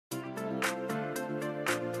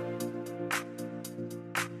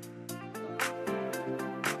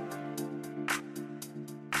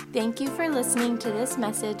Thank you for listening to this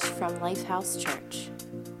message from Lifehouse Church.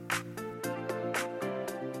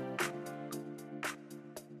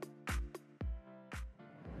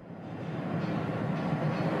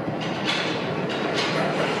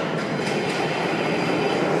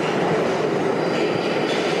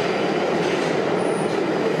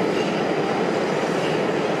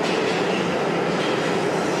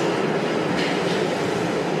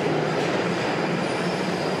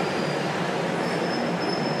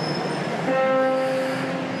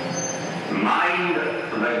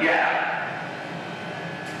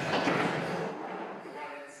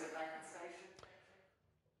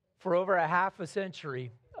 For over a half a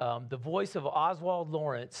century, the voice of Oswald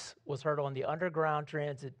Lawrence was heard on the underground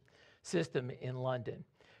transit system in London.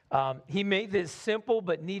 He made this simple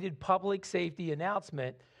but needed public safety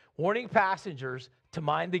announcement warning passengers to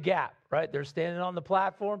mind the gap, right? They're standing on the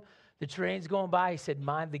platform, the train's going by, he said,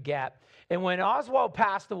 mind the gap. And when Oswald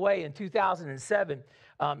passed away in 2007,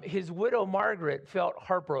 his widow, Margaret, felt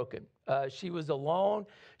heartbroken. She was alone,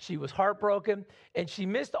 she was heartbroken, and she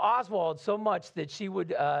missed Oswald so much that she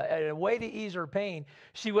would, in a way to ease her pain,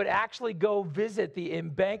 she would actually go visit the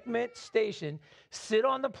embankment station, sit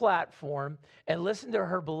on the platform, and listen to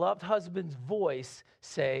her beloved husband's voice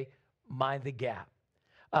say, mind the gap.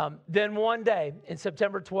 Then one day, in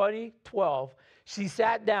September 2012, she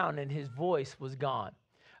sat down and his voice was gone.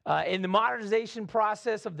 In the modernization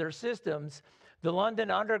process of their systems, the London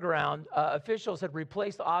Underground officials had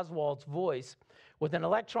replaced Oswald's voice with an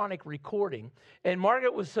electronic recording. And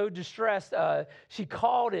Margaret was so distressed, she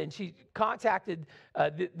called in, she contacted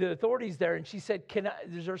the authorities there, and she said,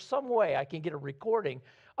 is there some way I can get a recording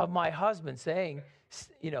of my husband saying,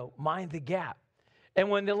 mind the gap? And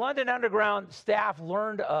when the London Underground staff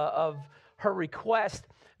learned of her request,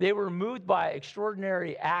 they were moved by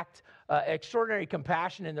extraordinary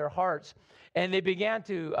compassion in their hearts. And they began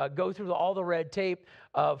to go through all the red tape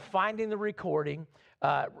of finding the recording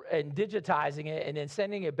and digitizing it and then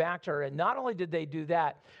sending it back to her. And not only did they do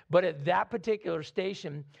that, but at that particular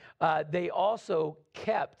station, they also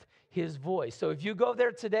kept his voice. So if you go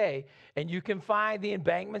there today and you can find the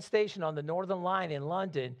embankment station on the Northern Line in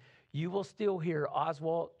London, you will still hear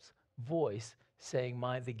Oswald's voice saying,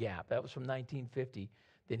 mind the gap. That was from 1950.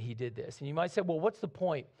 Then he did this. And you might say, well, what's the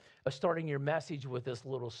point of starting your message with this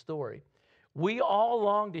little story? We all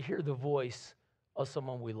long to hear the voice of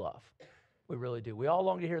someone we love. We really do. We all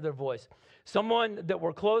long to hear their voice. Someone that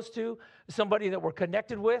we're close to, somebody that we're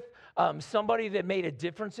connected with, somebody that made a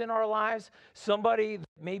difference in our lives, somebody that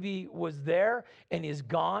maybe was there and is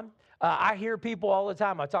gone. I hear people all the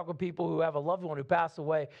time. I talk with people who have a loved one who passed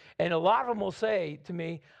away, and a lot of them will say to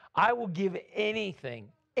me, I will give anything,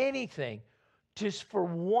 just for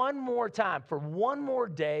one more time, for one more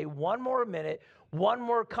day, one more minute, one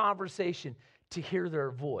more conversation to hear their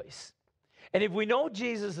voice. And if we know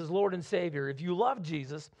Jesus as Lord and Savior, if you love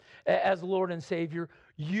Jesus as Lord and Savior,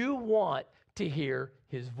 you want to hear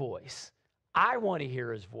his voice. I want to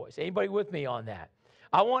hear his voice. Anybody with me on that?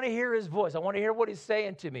 I want to hear his voice. I want to hear what he's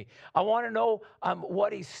saying to me. I want to know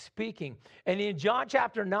what he's speaking. And in John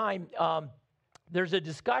chapter 9, there's a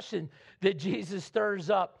discussion that Jesus stirs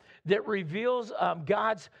up that reveals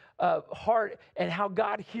God's heart and how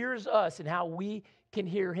God hears us and how we can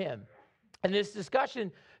hear him. And this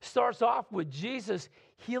discussion starts off with Jesus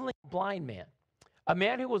healing a blind man, a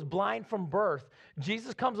man who was blind from birth.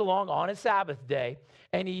 Jesus comes along on a Sabbath day,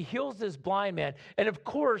 and he heals this blind man. And of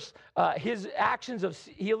course, his actions of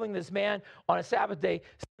healing this man on a Sabbath day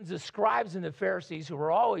sends the scribes and the Pharisees, who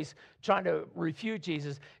were always trying to refute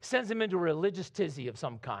Jesus, sends them into a religious tizzy of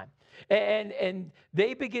some kind. And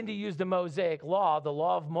they begin to use the Mosaic law, the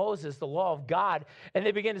law of Moses, the law of God, and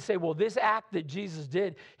they begin to say, well, this act that Jesus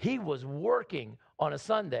did, he was working on a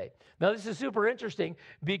Sunday. Now, this is super interesting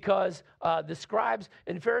because the scribes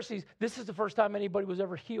and Pharisees, this is the first time anybody was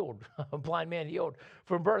ever healed, a blind man healed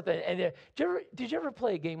from birth. And did you ever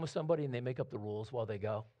play a game with somebody and they make up the rules while they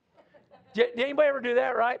go? Did anybody ever do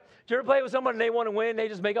that, right? Did you ever play with someone and they want to win, they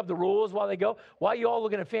just make up the rules while they go? Why are you all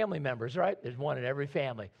looking at family members, right? There's one in every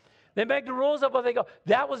family. They make the rules up while they go.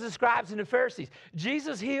 That was the scribes and the Pharisees.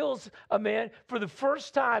 Jesus heals a man for the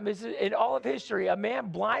first time in all of history. A man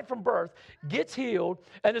blind from birth gets healed,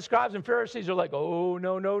 and the scribes and Pharisees are like, oh,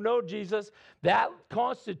 no, Jesus. That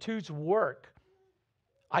constitutes work.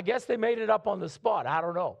 I guess they made it up on the spot. I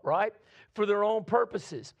don't know, right? For their own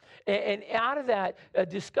purposes. And out of that, a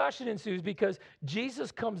discussion ensues because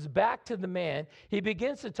Jesus comes back to the man. He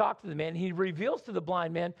begins to talk to the man. He reveals to the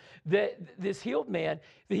blind man, that this healed man,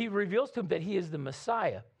 that he reveals to him that he is the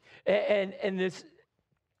Messiah. And this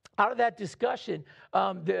out of that discussion,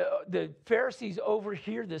 the Pharisees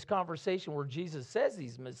overhear this conversation where Jesus says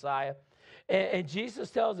he's Messiah. And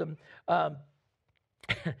Jesus tells them,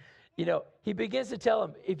 he begins to tell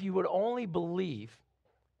them, if you would only believe,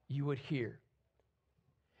 you would hear.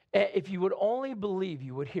 If you would only believe,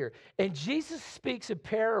 you would hear. And Jesus speaks a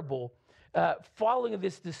parable following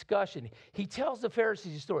this discussion. He tells the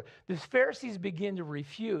Pharisees a story. The Pharisees begin to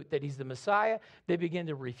refute that he's the Messiah. They begin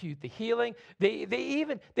to refute the healing. They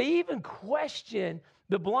even question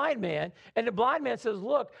the blind man. And the blind man says,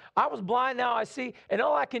 look, I was blind, now I see. And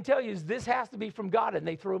all I can tell you is this has to be from God. And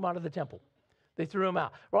they threw him out of the temple. They threw him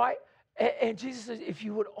out, right? And Jesus says, if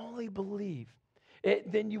you would only believe,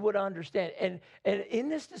 then you would understand. And in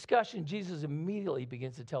this discussion, Jesus immediately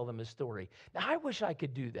begins to tell them his story. Now, I wish I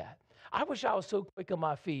could do that. I wish I was so quick on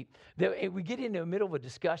my feet that we get into the middle of a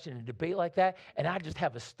discussion and debate like that, and I just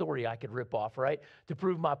have a story I could rip off, right, to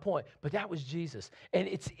prove my point. But that was Jesus. And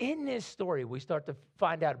it's in this story we start to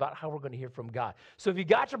find out about how we're going to hear from God. So if you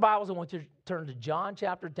got your Bibles, I want you to turn to John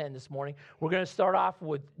chapter 10 this morning. We're going to start off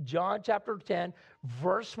with John chapter 10,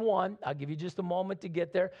 verse 1. I'll give you just a moment to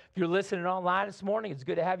get there. If you're listening online this morning, it's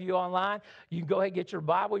good to have you online. You can go ahead and get your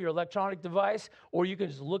Bible, your electronic device, or you can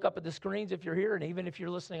just look up at the screens if you're here, and even if you're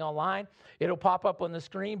listening online, it'll pop up on the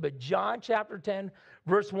screen. But John chapter 10,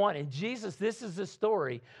 verse 1. And Jesus, this is the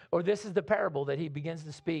story, or this is the parable that he begins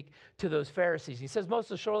to speak to those Pharisees. He says, most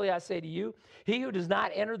assuredly I say to you, he who does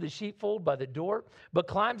not enter the sheepfold by the door, but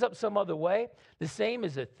climbs up some other way, the same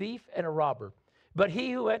is a thief and a robber. But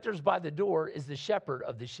he who enters by the door is the shepherd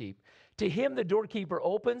of the sheep. To him the doorkeeper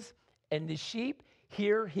opens, and the sheep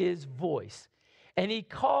hear his voice. And he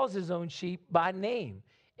calls his own sheep by name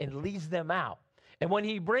and leads them out. And when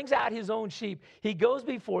he brings out his own sheep, he goes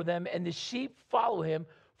before them, and the sheep follow him,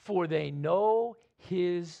 for they know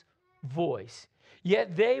his voice.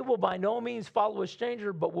 Yet they will by no means follow a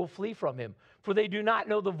stranger, but will flee from him, for they do not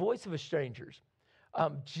know the voice of a stranger.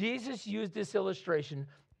 Jesus used this illustration,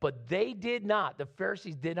 but they did not. The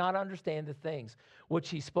Pharisees did not understand the things which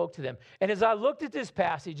he spoke to them. And as I looked at this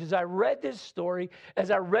passage, as I read this story,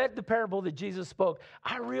 as I read the parable that Jesus spoke,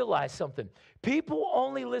 I realized something. People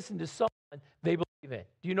only listen to someone they believe in.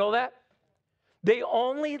 Do you know that? They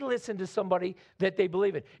only listen to somebody that they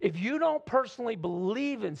believe in. If you don't personally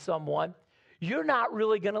believe in someone, you're not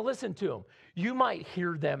really going to listen to them. You might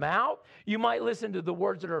hear them out. You might listen to the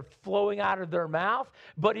words that are flowing out of their mouth.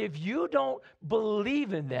 But if you don't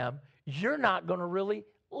believe in them, you're not going to really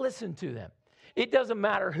listen to them. It doesn't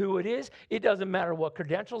matter who it is. It doesn't matter what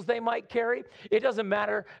credentials they might carry. It doesn't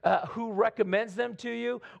matter who recommends them to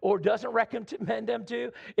you or doesn't recommend them to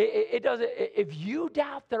you. It doesn't. If you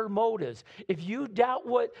doubt their motives, if you doubt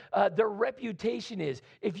what their reputation is,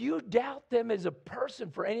 if you doubt them as a person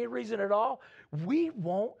for any reason at all, we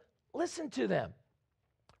won't listen to them,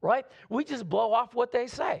 right? We just blow off what they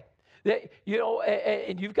say.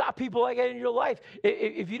 And you've got people like that in your life.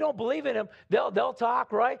 If you don't believe in them, they'll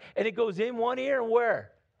talk, right? And it goes in one ear and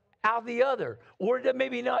where? Out the other. Or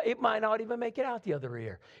maybe not. It might not even make it out the other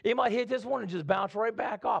ear. It might hit this one and just bounce right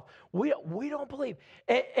back off. We don't believe.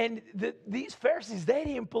 And these Pharisees, they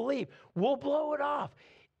didn't believe. We'll blow it off.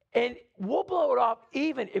 And we'll blow it off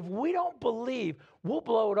even if we don't believe. We'll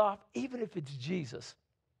blow it off even if it's Jesus.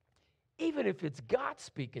 Even if it's God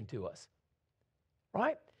speaking to us.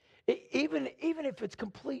 Right? Even if it's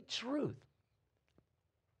complete truth.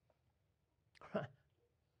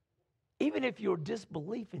 Even if your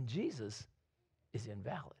disbelief in Jesus is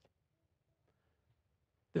invalid.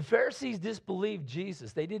 The Pharisees disbelieved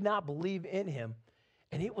Jesus. They did not believe in him,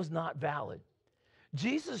 and it was not valid.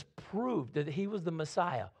 Jesus proved that he was the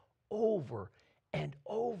Messiah over and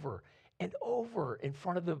over and over in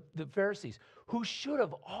front of the Pharisees, who should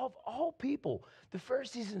have, all people, the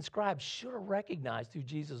Pharisees and scribes should have recognized who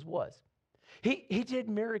Jesus was. He did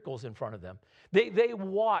miracles in front of them. They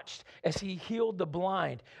watched as he healed the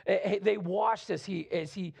blind. They watched as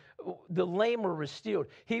the lame were restored.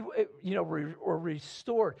 Or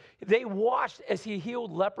restored. They watched as he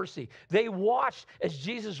healed leprosy. They watched as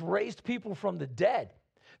Jesus raised people from the dead.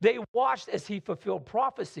 They watched as he fulfilled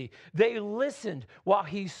prophecy. They listened while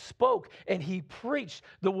he spoke and he preached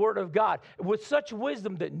the word of God with such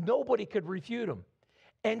wisdom that nobody could refute him.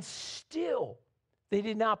 And still, they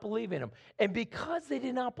did not believe in him. And because they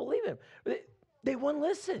did not believe him, they wouldn't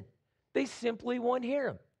listen. They simply wouldn't hear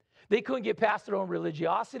him. They couldn't get past their own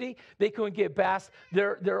religiosity. They couldn't get past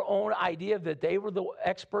their own idea that they were the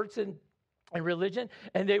experts in religion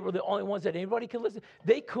and they were the only ones that anybody could listen.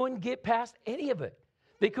 They couldn't get past any of it.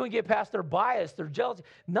 They couldn't get past their bias, their jealousy,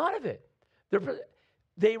 none of it.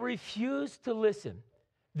 They refused to listen.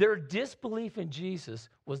 Their disbelief in Jesus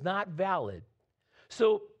was not valid.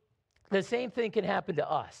 So the same thing can happen to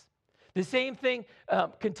us. The same thing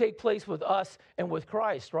can take place with us and with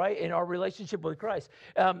Christ, right? In our relationship with Christ.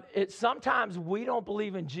 Sometimes we don't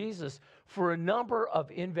believe in Jesus for a number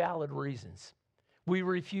of invalid reasons. We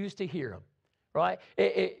refuse to hear him, right?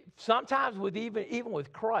 Sometimes even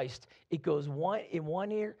with Christ, it goes in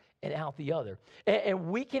one ear and out the other. And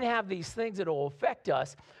we can have these things that will affect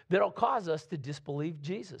us, that will cause us to disbelieve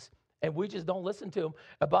Jesus. And we just don't listen to him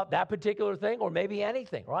about that particular thing or maybe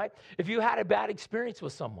anything, right? If you had a bad experience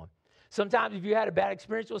with someone, sometimes if you had a bad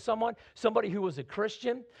experience with somebody who was a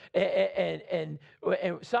Christian, and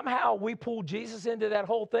somehow we pull Jesus into that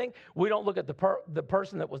whole thing, we don't look at the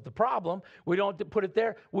person that was the problem. We don't put it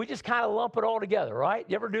there. We just kind of lump it all together, right?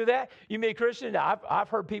 You ever do that? You meet a Christian? I've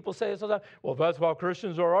heard people say this sometimes. Well, if that's how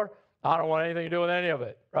Christians are, I don't want anything to do with any of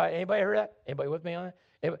it, right? Anybody heard that? Anybody with me on that?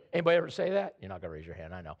 Anybody ever say that? You're not going to raise your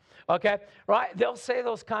hand, I know. Okay, right? They'll say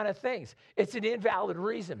those kind of things. It's an invalid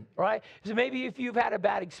reason, right? So maybe if you've had a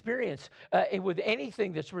bad experience with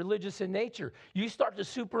anything that's religious in nature, you start to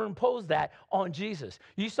superimpose that on Jesus.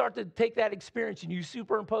 You start to take that experience and you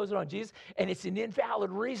superimpose it on Jesus, and it's an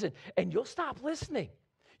invalid reason, and you'll stop listening.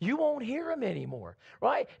 You won't hear him anymore,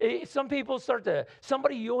 right? Some people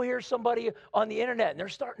you'll hear somebody on the internet and they're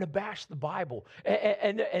starting to bash the Bible,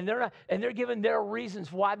 and they're giving their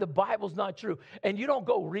reasons why the Bible's not true. And you don't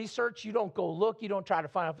go research, you don't go look, you don't try to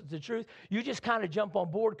find out if it's the truth. You just kind of jump on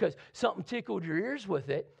board because something tickled your ears with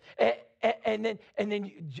it, and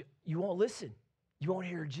then you won't listen. You won't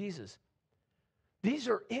hear Jesus. These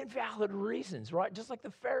are invalid reasons, right? Just like the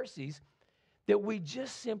Pharisees, that we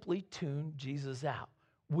just simply tune Jesus out.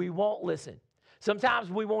 We won't listen. Sometimes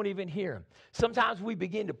we won't even hear him. Sometimes we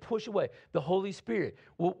begin to push away the Holy Spirit.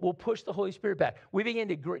 We'll push the Holy Spirit back. We begin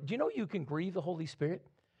to do you know you can grieve the Holy Spirit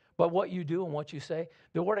by what you do and what you say?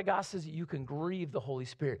 The Word of God says that you can grieve the Holy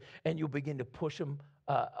Spirit, and you'll begin to push him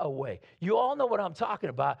away. You all know what I'm talking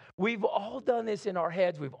about. We've all done this in our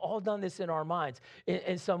heads. We've all done this in our minds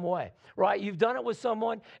in some way, right? You've done it with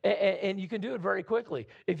someone, and you can do it very quickly.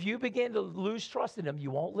 If you begin to lose trust in them,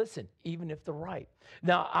 you won't listen, even if they're right.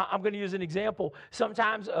 Now, I'm going to use an example.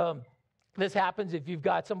 Sometimes this happens if you've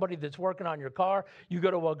got somebody that's working on your car. You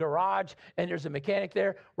go to a garage and there's a mechanic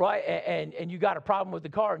there, right? And you got a problem with the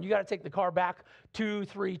car, and you got to take the car back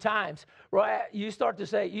 2-3 times, right? You start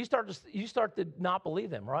to not believe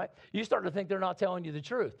them, right? You start to think they're not telling you the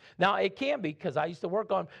truth. Now, it can be, because I used to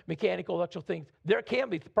work on mechanical, electrical things. There can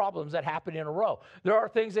be problems that happen in a row. There are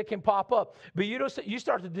things that can pop up, but you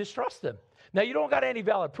start to distrust them. Now, you don't got any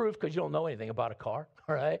valid proof because you don't know anything about a car,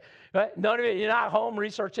 all right? None of it. You're not home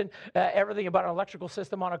researching everything about an electrical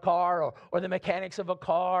system on a car, or the mechanics of a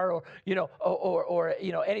car, or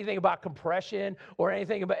anything about compression or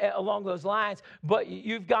anything along those lines. But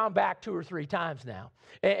you've gone back 2 or 3 times now,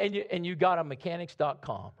 and you got on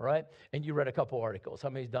mechanics.com, right? And you read a couple articles. How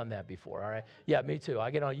many's done that before? All right? Yeah, me too.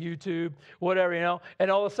 I get on YouTube, whatever,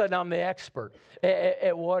 and all of a sudden I'm the expert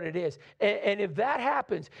at what it is. And if that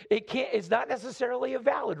happens, it's not necessarily a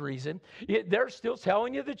valid reason. They're still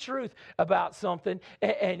telling you the truth about something,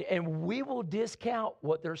 and we will discount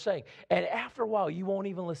what they're saying. And after a while, you won't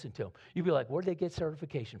even listen to them. You'll be like, where'd they get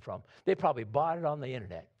certification from? They probably bought it on the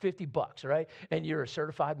internet, $50, right? And you're a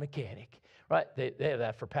certified mechanic, right? They have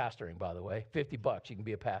that for pastoring, by the way. $50, you can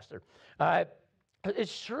be a pastor. All right?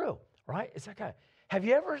 It's true, right? It's that kind of, have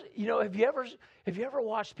you ever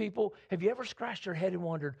watched people, have you ever scratched your head and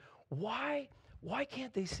wondered, why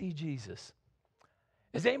can't they see Jesus?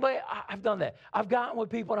 Is anybody, I've done that. I've gotten with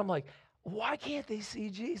people and I'm like, why can't they see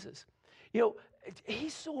Jesus?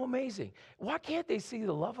 He's so amazing. Why can't they see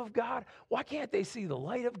the love of God? Why can't they see the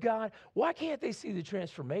light of God? Why can't they see the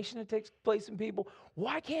transformation that takes place in people?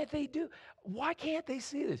 Why can't they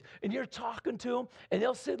see this? And you're talking to them, and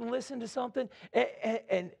they'll sit and listen to something,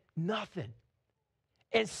 and nothing.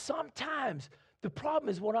 And sometimes the problem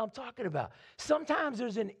is what I'm talking about. Sometimes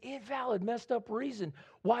there's an invalid, messed up reason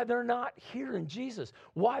why they're not hearing Jesus,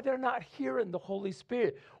 why they're not hearing the Holy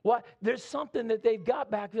Spirit. Why there's something that they've got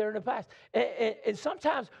back there in the past. And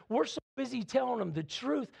sometimes we're so busy telling them the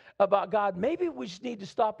truth about God, maybe we just need to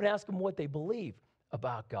stop and ask them what they believe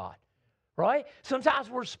about God. Right? Sometimes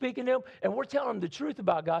we're speaking to them and we're telling them the truth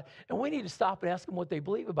about God, and we need to stop and ask them what they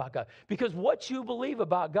believe about God. Because what you believe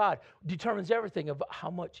about God determines everything about how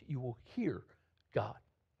much you will hear God.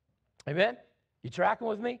 Amen? You tracking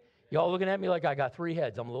with me? Y'all looking at me like I got 3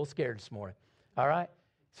 heads. I'm a little scared this morning. All right?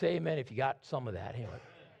 Say amen if you got some of that. Anyway,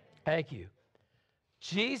 thank you.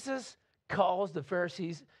 Jesus calls the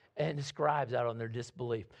Pharisees and the scribes out on their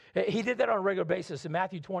disbelief. He did that on a regular basis. In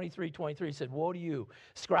Matthew 23:23, he said, woe to you,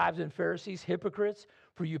 scribes and Pharisees, hypocrites,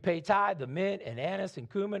 for you pay tithe, the mint and anise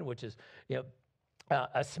and cumin, which is,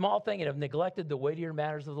 a small thing and have neglected the weightier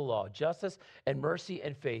matters of the law, justice and mercy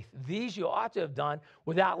and faith. These you ought to have done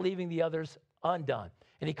without leaving the others undone.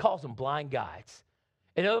 And he calls them blind guides.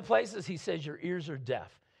 In other places, he says your ears are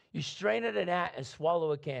deaf. You strain at a gnat and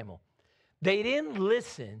swallow a camel. They didn't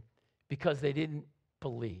listen because they didn't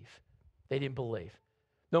believe. They didn't believe.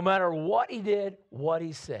 No matter what he did, what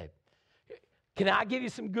he said. Can I give you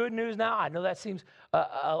some good news now? I know that seems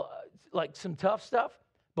like some tough stuff,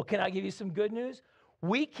 but can I give you some good news?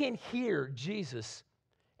 We can hear Jesus,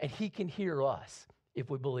 and he can hear us if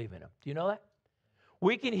we believe in him. Do you know that?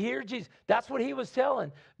 We can hear Jesus. That's what he was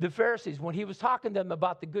telling the Pharisees when he was talking to them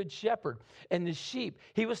about the good shepherd and the sheep.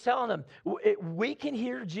 He was telling them, we can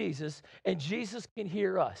hear Jesus, and Jesus can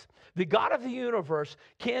hear us. The God of the universe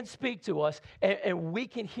can speak to us, and we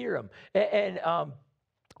can hear him.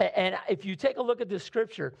 And if you take a look at this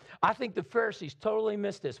scripture, I think the Pharisees totally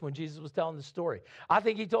missed this when Jesus was telling the story. I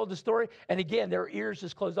think he told the story, and again, their ears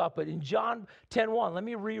just closed off. But in John 10:1, let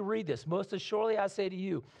me reread this. Most assuredly I say to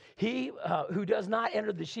you, he who does not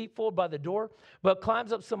enter the sheepfold by the door, but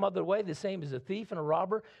climbs up some other way, the same is a thief and a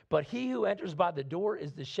robber. But he who enters by the door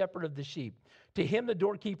is the shepherd of the sheep. To him the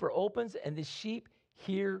doorkeeper opens, and the sheep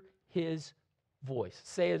hear his voice.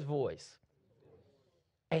 Say his voice.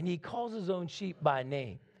 And he calls his own sheep by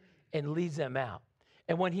name and leads them out.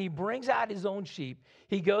 And when he brings out his own sheep,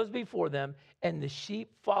 he goes before them, and the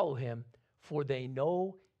sheep follow him, for they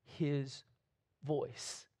know his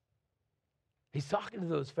voice. He's talking to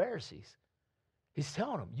those Pharisees. He's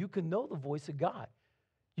telling them, you can know the voice of God.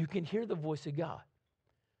 You can hear the voice of God.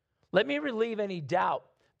 Let me relieve any doubt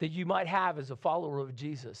that you might have as a follower of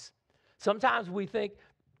Jesus. Sometimes we think,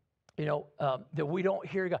 that we don't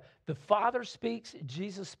hear God. The Father speaks,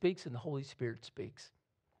 Jesus speaks, and the Holy Spirit speaks.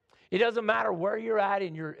 It doesn't matter where you're at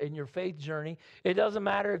in your faith journey. It doesn't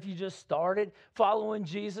matter if you just started following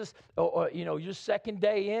Jesus or your second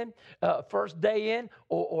day in, first day in,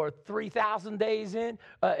 or 3,000 days in.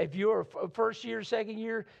 If you're first year, second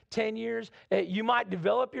year, 10 years, you might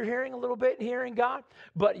develop your hearing a little bit in hearing God,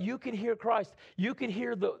 but you can hear Christ. You can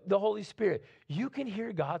hear the Holy Spirit. You can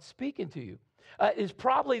hear God speaking to you. Is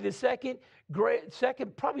probably the second,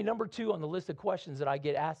 probably number 2 on the list of questions that I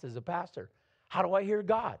get asked as a pastor. How do I hear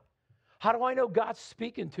God? How do I know God's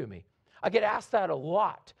speaking to me? I get asked that a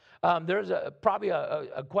lot. There's probably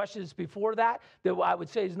a question that's before that I would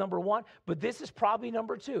say is number 1, but this is probably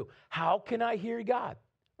number 2. How can I hear God?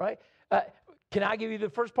 Right? Can I give you the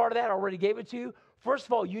first part of that? I already gave it to you. First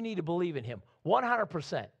of all, you need to believe in him,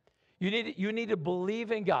 100%. You need to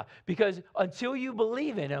believe in God, because until you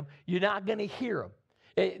believe in him, you're not going to hear him.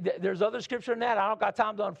 There's other scripture in that. I don't got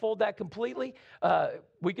time to unfold that completely.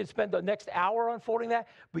 We could spend the next hour unfolding that,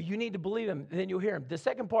 but you need to believe him, then you'll hear him. The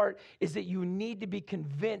second part is that you need to be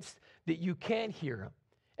convinced that you can hear him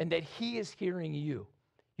and that he is hearing you.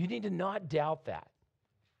 You need to not doubt that.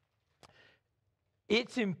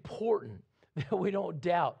 It's important that we don't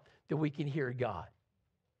doubt that we can hear God.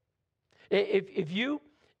 If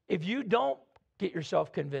you don't get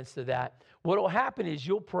yourself convinced of that, what will happen is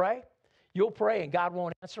you'll pray and God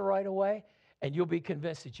won't answer right away, and you'll be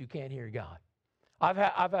convinced that you can't hear God. I've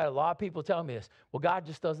had a lot of people tell me this. Well, God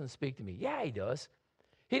just doesn't speak to me. Yeah, he does.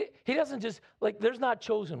 He doesn't just, there's not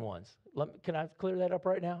chosen ones. Can I clear that up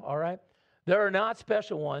right now? All right? There are not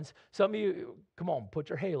special ones. Some of you, come on, put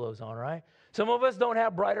your halos on, right? Some of us don't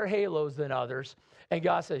have brighter halos than others, and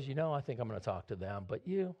God says, I think I'm going to talk to them, but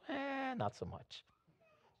you, not so much.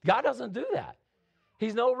 God doesn't do that.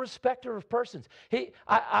 He's no respecter of persons.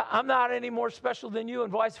 I'm not any more special than you,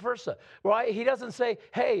 and vice versa, right? He doesn't say,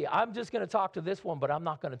 hey, I'm just going to talk to this one, but I'm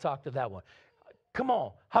not going to talk to that one. Come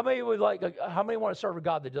on. How many want to serve a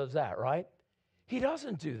God that does that, right? He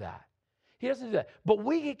doesn't do that. He doesn't do that. But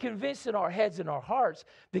we get convinced in our heads and our hearts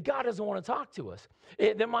that God doesn't want to talk to us.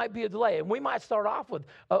 There might be a delay. And we might start off with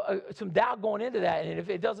some doubt going into that. And if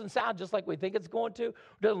it doesn't sound just like we think it's going to,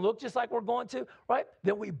 doesn't look just like we're going to, right?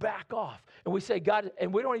 Then we back off. And we say, God,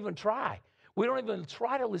 and we don't even try. We don't even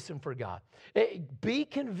try to listen for God. Be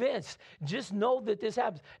convinced. Just know that this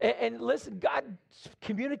happens. And listen, God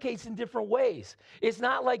communicates in different ways. It's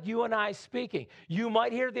not like you and I speaking. You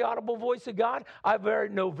might hear the audible voice of God. I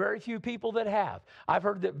know very few people that have. I've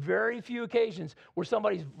heard that very few occasions where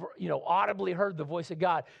somebody's audibly heard the voice of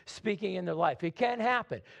God speaking in their life. It can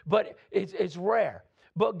happen, but it's rare.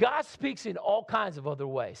 But God speaks in all kinds of other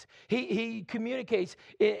ways. He communicates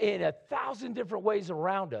in 1,000 different ways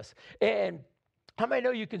around us. And how many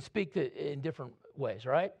know you can speak in different ways,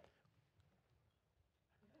 right?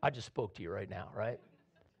 I just spoke to you right now, right?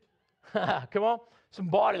 Come on, some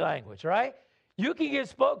body language, right? You can get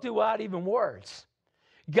spoke to without even words.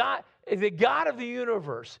 God, the God of the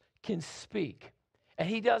universe can speak. And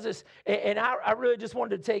he does this, and I really just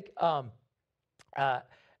wanted to take a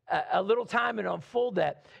little time and unfold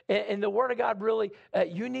that. And the Word of God really,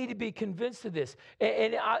 you need to be convinced of this.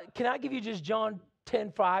 Can I give you just John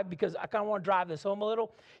 10:5, because I kind of want to drive this home a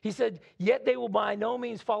little. He said, yet they will by no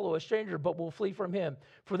means follow a stranger, but will flee from him,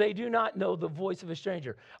 for they do not know the voice of a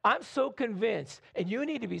stranger. I'm so convinced, and you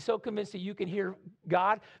need to be so convinced that you can hear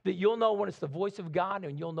God, that you'll know when it's the voice of God,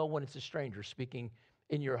 and you'll know when it's a stranger speaking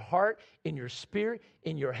in your heart, in your spirit,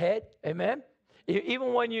 in your head. Amen?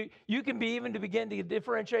 Even when you can be even to begin to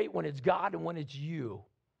differentiate when it's God and when it's you.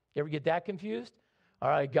 You ever get that confused? All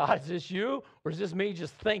right, God, is this you, or is this me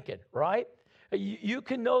just thinking, right? You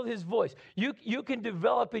can know his voice. You can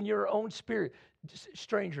develop in your own spirit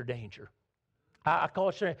stranger danger. I call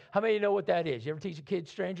it stranger. How many of you know what that is? You ever teach a kid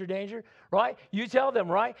stranger danger? Right? You tell them,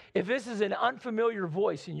 right? If this is an unfamiliar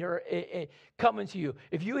voice and you're coming to you,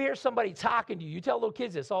 if you hear somebody talking to you, you tell little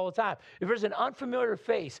kids this all the time. If there's an unfamiliar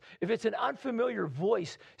face, if it's an unfamiliar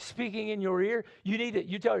voice speaking in your ear,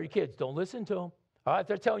 you tell your kids, don't listen to them. All right, if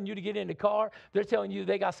they're telling you to get in the car, they're telling you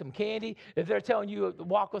they got some candy, if they're telling you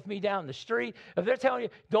walk with me down the street, if they're telling you,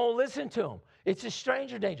 don't listen to them. It's a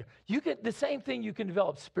stranger danger. The same thing you can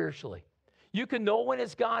develop spiritually. You can know when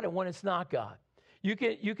it's God and when it's not God. You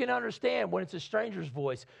can understand when it's a stranger's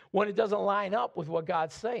voice, when it doesn't line up with what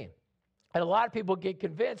God's saying. And a lot of people get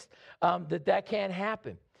convinced that can't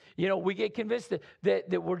happen. You know, we get convinced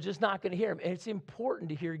that we're just not going to hear him. And it's important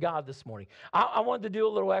to hear God this morning. I wanted to do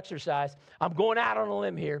a little exercise. I'm going out on a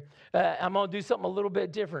limb here. I'm going to do something a little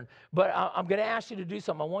bit different. But I'm going to ask you to do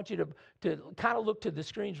something. I want you to kind of look to the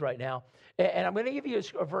screens right now. And I'm going to give you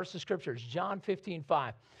a verse of Scripture. It's John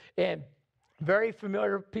 15:5. And very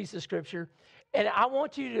familiar piece of Scripture. And I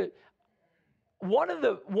want you to, one of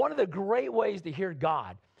the great ways to hear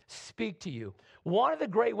God speak to you, one of the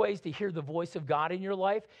great ways to hear the voice of God in your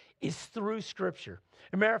life is through Scripture.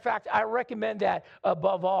 As a matter of fact, I recommend that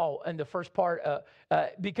above all in the first part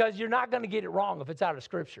because you're not going to get it wrong if it's out of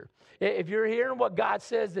Scripture. If you're hearing what God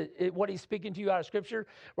says, what he's speaking to you out of Scripture,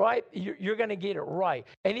 right, you're going to get it right.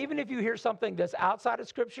 And even if you hear something that's outside of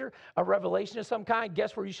Scripture, a revelation of some kind,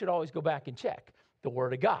 guess where you should always go back and check? The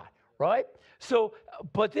Word of God, right? So,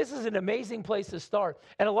 but this is an amazing place to start.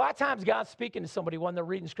 And a lot of times God's speaking to somebody when they're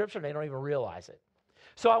reading Scripture and they don't even realize it.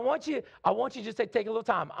 So I want you just to take a little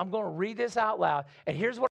time. I'm going to read this out loud, and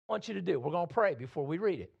here's what I want you to do. We're going to pray before we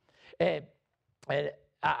read it. And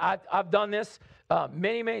I've done this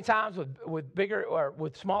many, many times with bigger or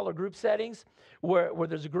with smaller group settings where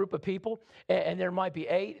there's a group of people, and there might be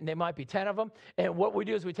 8, and there might be 10 of them. And what we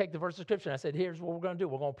do is we take the verse of Scripture, and I said, here's what we're going to do.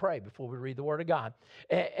 We're going to pray before we read the Word of God.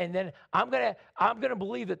 And then I'm going to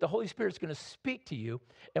believe that the Holy Spirit's going to speak to you,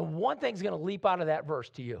 and one thing's going to leap out of that verse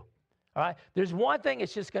to you. All right? There's one thing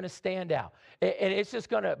that's just going to stand out, and it's just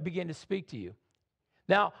going to begin to speak to you.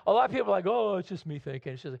 Now, a lot of people are like, oh, it's just me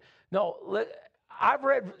thinking. It's just, no, I've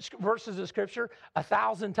read verses of Scripture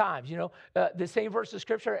 1,000 times, the same verse of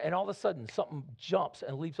Scripture, and all of a sudden something jumps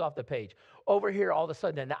and leaps off the page. Over here, all of a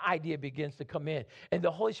sudden, an idea begins to come in, and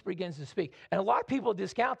the Holy Spirit begins to speak. And a lot of people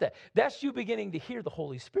discount that. That's you beginning to hear the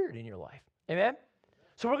Holy Spirit in your life. Amen?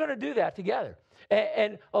 So we're going to do that together.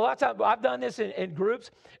 And a lot of times, I've done this in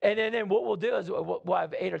groups, and then what we'll do is, we'll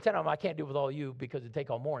have 8 or 10 of them. I can't do it with all of you because it'd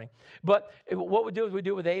take all morning. But what we do is we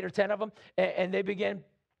do it with 8 or 10 of them, and they begin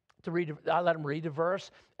to read. I let them read the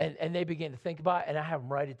verse, and they begin to think about it, and I have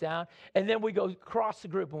them write it down. And then we go across the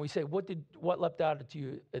group, and we say, what leapt out to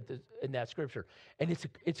you in that Scripture? And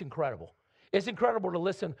it's incredible. It's incredible to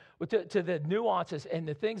listen to the nuances and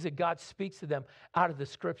the things that God speaks to them out of the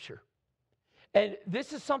Scripture. And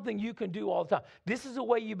this is something you can do all the time. This is a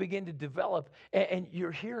way you begin to develop, and you're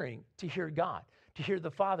hearing to hear God, to hear the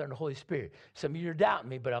Father and the Holy Spirit. Some of you are doubting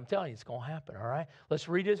me, but I'm telling you, it's going to happen, all right? Let's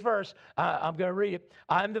read this verse. I'm going to read it.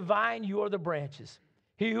 I am the vine, you are the branches.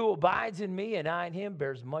 He who abides in me and I in him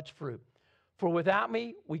bears much fruit. For without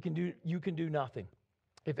me, you can do nothing.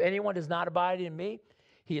 If anyone does not abide in me,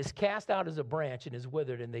 he is cast out as a branch and is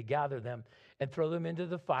withered, and they gather them and throw them into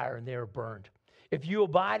the fire, and they are burned. If you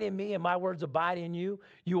abide in me and my words abide in you,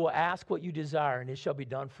 you will ask what you desire, and it shall be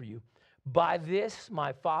done for you. By this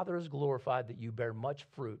my Father is glorified, that you bear much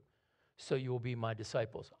fruit, so you will be my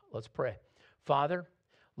disciples. Let's pray. Father,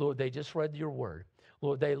 Lord, they just read your word.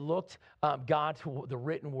 Lord, they looked, God, to the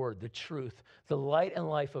written word, the truth, the light and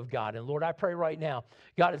life of God. And Lord, I pray right now,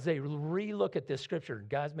 God, as they re-look at this Scripture,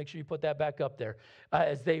 guys, make sure you put that back up there.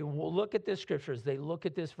 As they look at this Scripture, as they look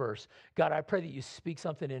at this verse, God, I pray that you speak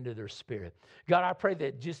something into their spirit. God, I pray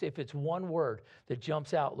that just if it's one word that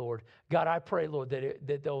jumps out, Lord, God, I pray, Lord,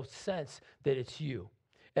 that they'll sense that it's you.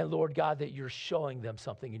 And Lord God, that you're showing them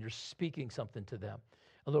something and you're speaking something to them.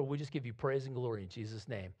 And Lord, we just give you praise and glory in Jesus'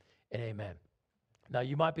 name, and amen. Now,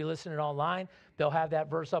 you might be listening online. They'll have that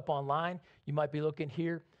verse up online. You might be looking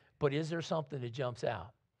here. But is there something that jumps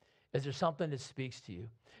out? Is there something that speaks to you?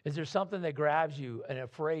 Is there something that grabs you and a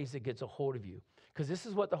phrase that gets a hold of you? Because this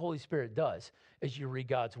is what the Holy Spirit does as you read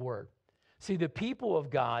God's word. See, the people of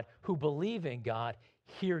God who believe in God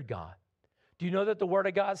hear God. Do you know that the word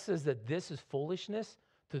of God says that this is foolishness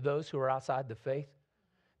to those who are outside the faith?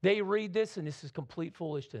 They read this and this is complete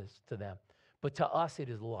foolishness to them. But to us, it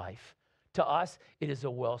is life. To us, it is a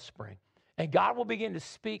wellspring. And God will begin to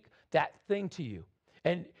speak that thing to you.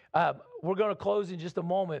 And we're going to close in just a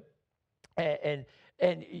moment. And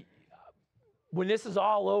when this is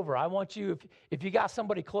all over, I want you, if you got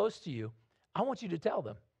somebody close to you, I want you to tell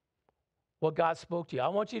them what God spoke to you. I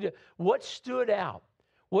want you to, what stood out?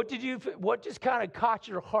 What just kind of caught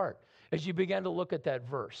your heart as you began to look at that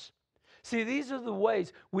verse? See, these are the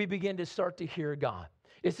ways we begin to start to hear God.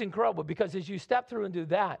 It's incredible because as you step through and do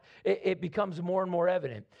that, it becomes more and more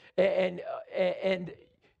evident. And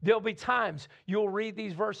there'll be times you'll read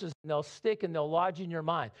these verses and they'll stick and they'll lodge in your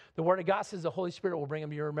mind. The Word of God says the Holy Spirit will bring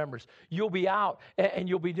them to your remembrance. You'll be out and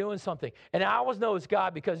you'll be doing something. And I always know it's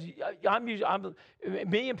God because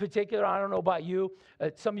me in particular, I don't know about you.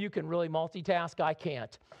 Some of you can really multitask. I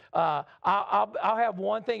can't. I'll have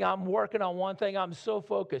one thing. I'm working on one thing. I'm so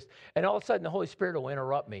focused. And all of a sudden the Holy Spirit will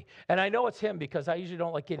interrupt me. And I know it's Him because I usually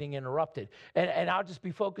don't like getting interrupted. And I'll just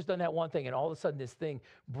be focused on that one thing. And all of a sudden this thing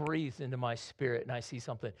breathes into my spirit and I see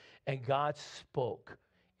something. And God spoke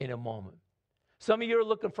in a moment. Some of you are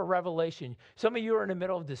looking for revelation. Some of you are in the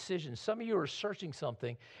middle of decisions. Some of you are searching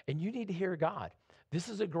something, and you need to hear God. This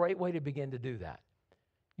is a great way to begin to do that.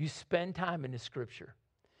 You spend time in the Scripture.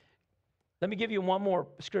 Let me give you one more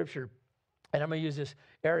Scripture, and I'm going to use this.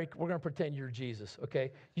 Eric, we're going to pretend you're Jesus,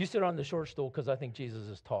 okay? You sit on the short stool because I think Jesus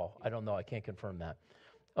is tall. I don't know. I can't confirm that,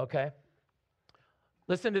 okay?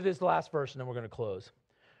 Listen to this last verse, and then we're going to close.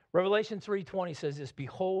 Revelation 3:20 says this,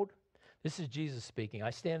 "Behold," this is Jesus speaking, "I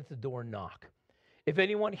stand at the door and knock. If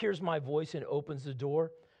anyone hears my voice and opens the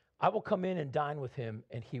door, I will come in and dine with him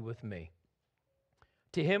and he with me.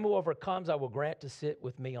 To him who overcomes, I will grant to sit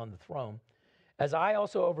with me on the throne, as I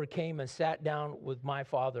also overcame and sat down with my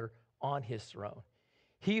Father on his throne.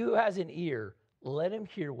 He who has an ear, let him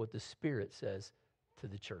hear what the Spirit says to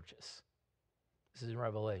the churches." This is in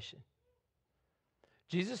Revelation.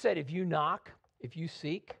 Jesus said, if you knock, if you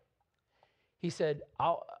seek, He said,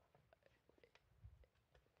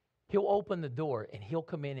 He'll open the door and He'll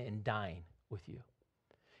come in and dine with you.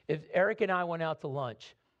 If Eric and I went out to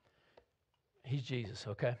lunch, he's Jesus,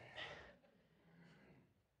 okay?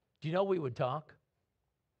 Do you know we would talk?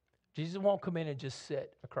 Jesus won't come in and just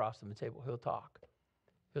sit across from the table. He'll talk.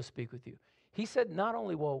 He'll speak with you. He said not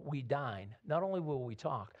only will we dine, not only will we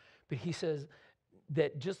talk, but He says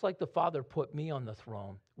that just like the Father put me on the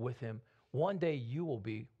throne with Him, one day you will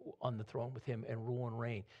be on the throne with Him and rule and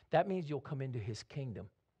reign. That means you'll come into His kingdom.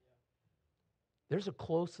 There's a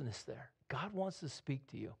closeness there. God wants to speak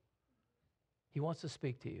to you. He wants to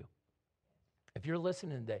speak to you. If you're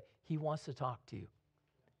listening today, He wants to talk to you.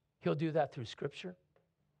 He'll do that through Scripture.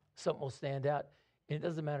 Something will stand out. And it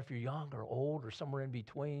doesn't matter if you're young or old or somewhere in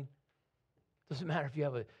between. It doesn't matter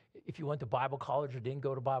if you went to Bible college or didn't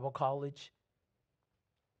go to Bible college.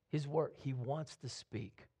 His word, He wants to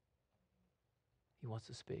speak. He wants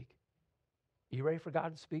to speak. Are you ready for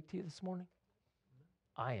God to speak to you this morning?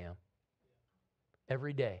 I am.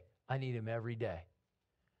 Every day. I need Him every day.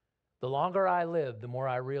 The longer I live, the more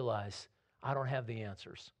I realize I don't have the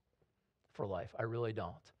answers for life. I really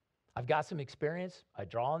don't. I've got some experience. I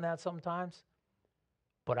draw on that sometimes.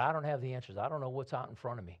 But I don't have the answers. I don't know what's out in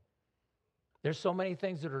front of me. There's so many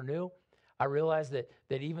things that are new. I realize that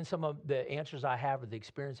even some of the answers I have or the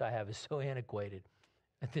experience I have is so antiquated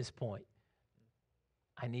at this point.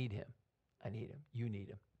 I need Him. I need Him. You need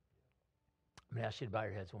Him. I'm going to ask you to bow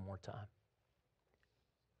your heads one more time.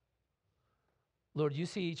 Lord, you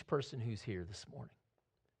see each person who's here this morning.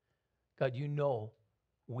 God, you know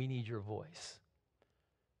we need your voice.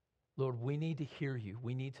 Lord, we need to hear you.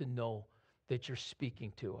 We need to know that you're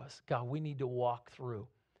speaking to us. God, we need to walk through.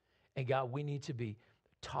 And God, we need to be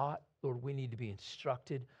taught. Lord, we need to be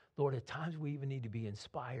instructed. Lord, at times we even need to be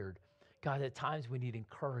inspired. God, at times we need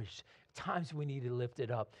encouraged. At times we need to lift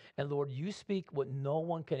it up. And Lord, you speak what no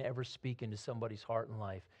one can ever speak into somebody's heart and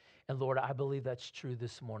life. And Lord, I believe that's true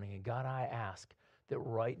this morning. And God, I ask that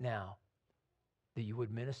right now that you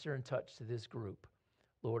would minister and touch to this group,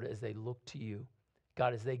 Lord, as they look to you.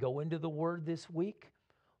 God, as they go into the Word this week,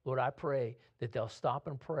 Lord, I pray that they'll stop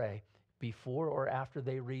and pray before or after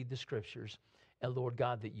they read the Scriptures. And Lord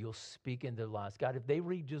God, that you'll speak in their lives. God, if they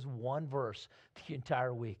read just one verse the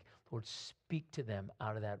entire week, Lord, speak to them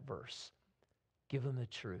out of that verse. Give them the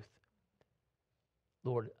truth.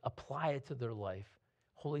 Lord, apply it to their life.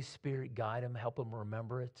 Holy Spirit, guide them, help them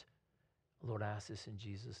remember it. Lord, I ask this in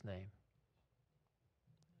Jesus' name.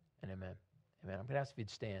 And amen. Amen. I'm going to ask if you'd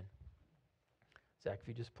stand. Zach, if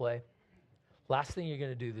you just play. Last thing you're going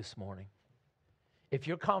to do this morning. If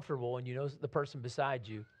you're comfortable and you know the person beside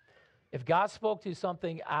you, if God spoke to you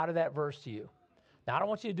something out of that verse to you, now I don't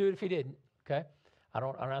want you to do it if he didn't, okay? I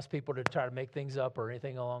don't ask people to try to make things up or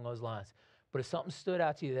anything along those lines. But if something stood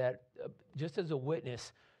out to you that, just as a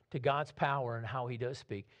witness to God's power and how he does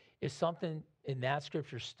speak, if something in that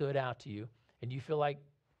scripture stood out to you and you feel like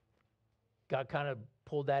God kind of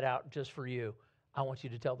pulled that out just for you, I want you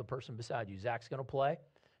to tell the person beside you. Zach's going to play.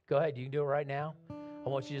 Go ahead. You can do it right now. I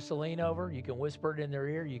want you just to lean over. You can whisper it in their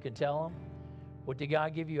ear. You can tell them. What did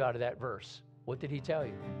God give you out of that verse? What did he tell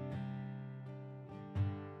you?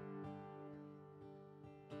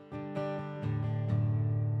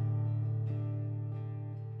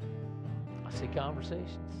 I see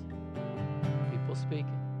conversations. People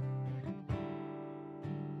speaking.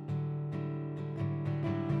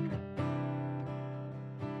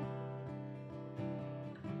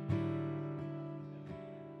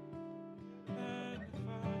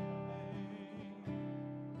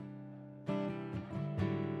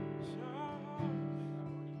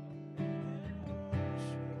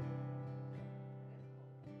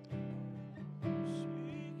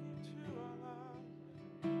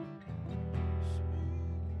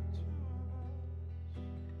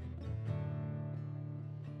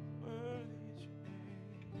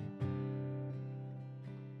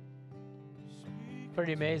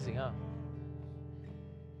 Pretty amazing, huh?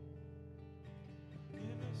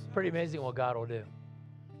 Pretty amazing what God will do.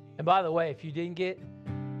 And by the way, if you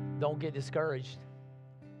don't get discouraged.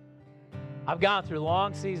 I've gone through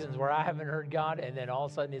long seasons where I haven't heard God, and then all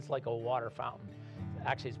of a sudden it's like a water fountain.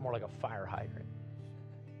 Actually, it's more like a fire hydrant.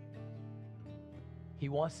 He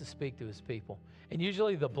wants to speak to his people. And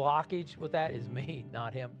usually the blockage with that is me,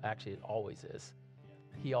 not him. Actually, it always is.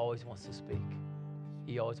 He always wants to speak.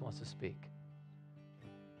 He always wants to speak.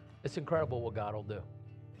 It's incredible what God will do.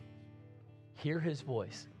 Hear his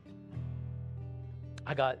voice.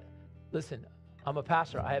 Listen, I'm a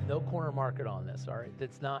pastor. I have no corner market on this, all right?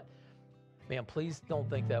 That's not, man, please don't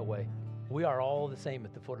think that way. We are all the same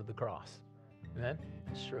at the foot of the cross. Amen?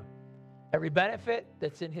 It's true. Every benefit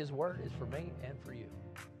that's in his word is for me and for you.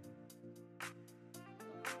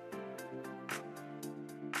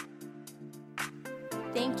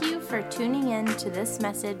 Thank you for tuning in to this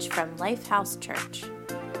message from Lifehouse Church.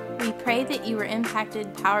 We pray that you were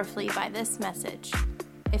impacted powerfully by this message.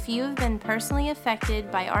 If you have been personally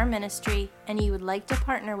affected by our ministry and you would like to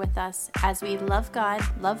partner with us as we love God,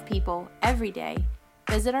 love people every day,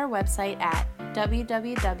 visit our website at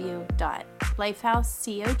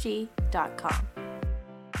www.lifehousecog.com.